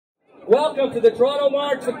Welcome to the Toronto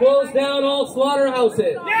March to close down all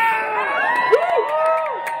slaughterhouses. I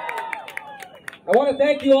want to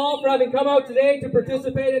thank you all for having come out today to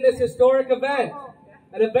participate in this historic event.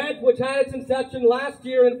 An event which had its inception last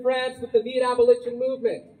year in France with the meat abolition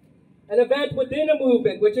movement. An event within a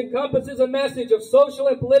movement which encompasses a message of social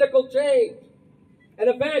and political change. An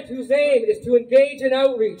event whose aim is to engage in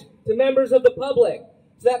outreach to members of the public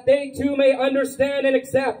so that they too may understand and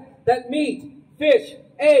accept that meat, fish,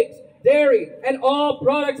 eggs, dairy, and all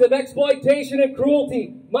products of exploitation and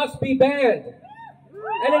cruelty must be banned.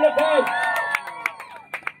 And an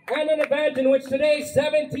event in which today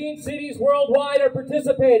 17 cities worldwide are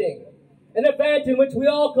participating. An event in which we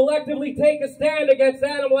all collectively take a stand against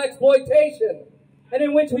animal exploitation. And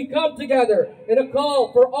in which we come together in a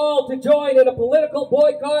call for all to join in a political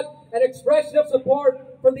boycott and expression of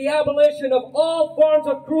support for the abolition of all forms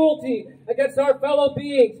of cruelty against our fellow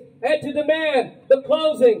beings and to demand the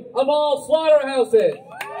closing of all slaughterhouses.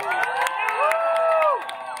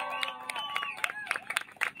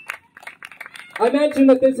 I mentioned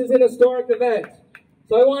that this is an historic event,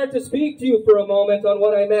 so I wanted to speak to you for a moment on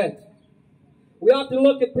what I meant. We often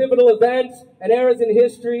look at pivotal events and eras in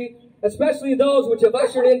history, especially those which have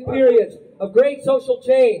ushered in periods of great social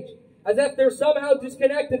change, as if they're somehow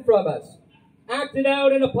disconnected from us, acted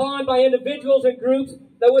out and upon by individuals and groups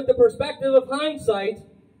that with the perspective of hindsight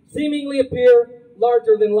seemingly appear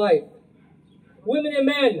larger than life. Women and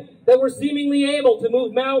men that were seemingly able to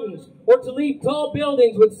move mountains or to leap tall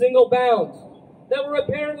buildings with single bounds, that were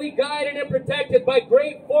apparently guided and protected by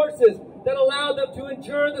great forces that allowed them to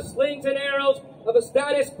endure the slings and arrows of a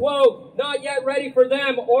status quo not yet ready for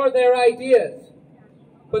them or their ideas.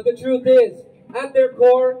 But the truth is, at their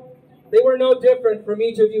core, they were no different from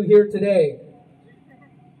each of you here today.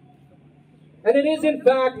 And it is in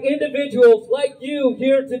fact individuals like you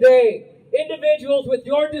here today, individuals with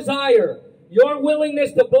your desire, your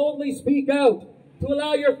willingness to boldly speak out, to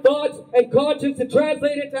allow your thoughts and conscience to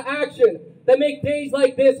translate into action, that make days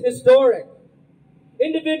like this historic.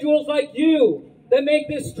 Individuals like you that make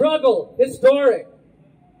this struggle historic.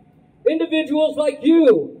 Individuals like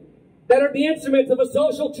you that are the instruments of a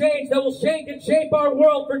social change that will shake and shape our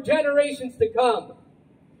world for generations to come.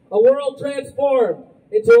 A world transformed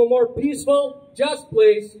into a more peaceful, just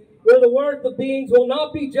place where the worth of beings will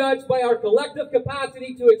not be judged by our collective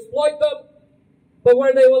capacity to exploit them, but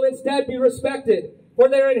where they will instead be respected for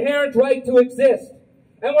their inherent right to exist.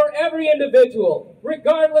 And where every individual,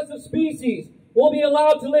 regardless of species, will be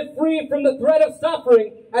allowed to live free from the threat of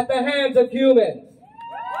suffering at the hands of humans.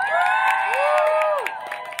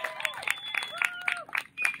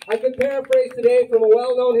 I can paraphrase today from a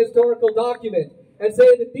well-known historical document and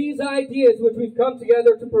say that these ideas which we've come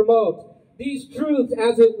together to promote, these truths,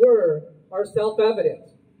 as it were, are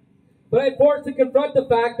self-evident. But I'm forced to confront the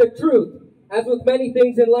fact that truth, as with many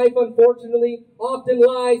things in life, unfortunately, often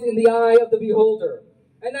lies in the eye of the beholder.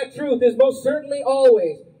 And that truth is most certainly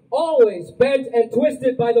always bent and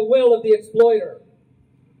twisted by the will of the exploiter.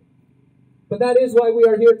 But that is why we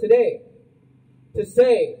are here today. To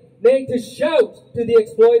say, nay, to shout to the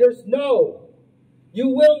exploiters, no, you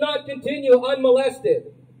will not continue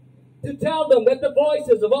unmolested. To tell them that the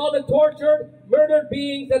voices of all the tortured, murdered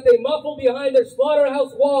beings that they muffle behind their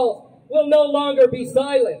slaughterhouse walls will no longer be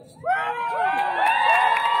silenced.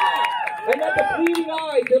 And that the pleading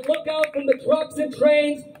eyes that look out from the trucks and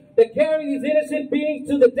trains that carry these innocent beings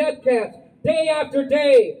to the death camps, day after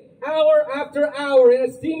day, hour after hour, in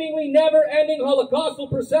a seemingly never-ending Holocaustal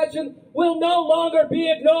procession, will no longer be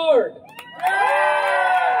ignored.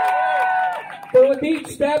 For with each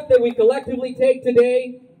step that we collectively take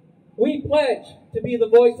today, we pledge to be the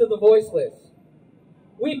voice of the voiceless.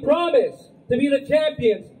 We promise to be the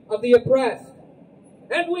champions of the oppressed.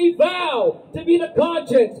 And we vow to be the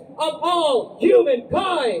conscience of all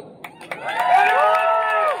humankind.